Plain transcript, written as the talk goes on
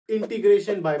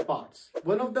integration by parts.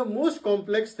 One of the most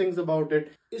complex things about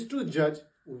it is to judge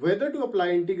whether to apply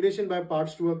integration by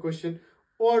parts to a question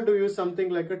or to use something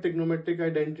like a trigonometric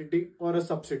identity or a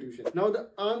substitution. Now the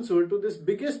answer to this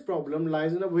biggest problem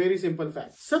lies in a very simple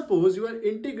fact. Suppose you are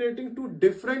integrating two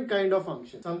different kind of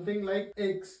functions, something like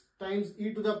x times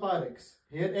e to the power x.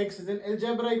 Here x is an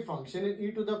algebraic function and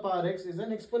e to the power x is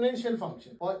an exponential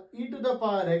function, or e to the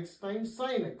power x times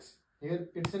sine x. Here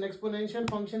it's an exponential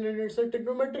function and it's a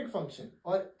trigonometric function,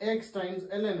 or x times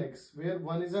ln x, where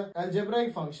one is an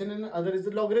algebraic function and the other is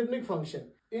the logarithmic function.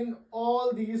 In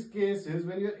all these cases,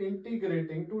 when you're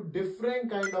integrating two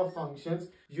different kind of functions,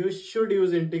 you should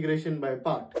use integration by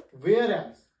part.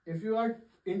 Whereas if you are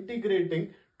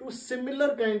integrating two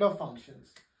similar kind of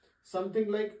functions,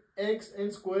 something like x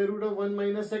and square root of 1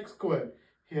 minus x square,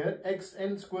 here x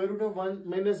and square root of 1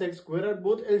 minus x square are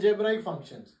both algebraic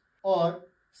functions, or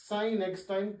sin x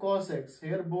times cos x,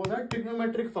 here both are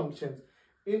trigonometric functions.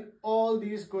 In all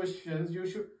these questions, you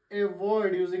should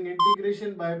avoid using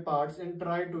integration by parts and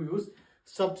try to use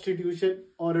substitution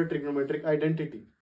or a trigonometric identity.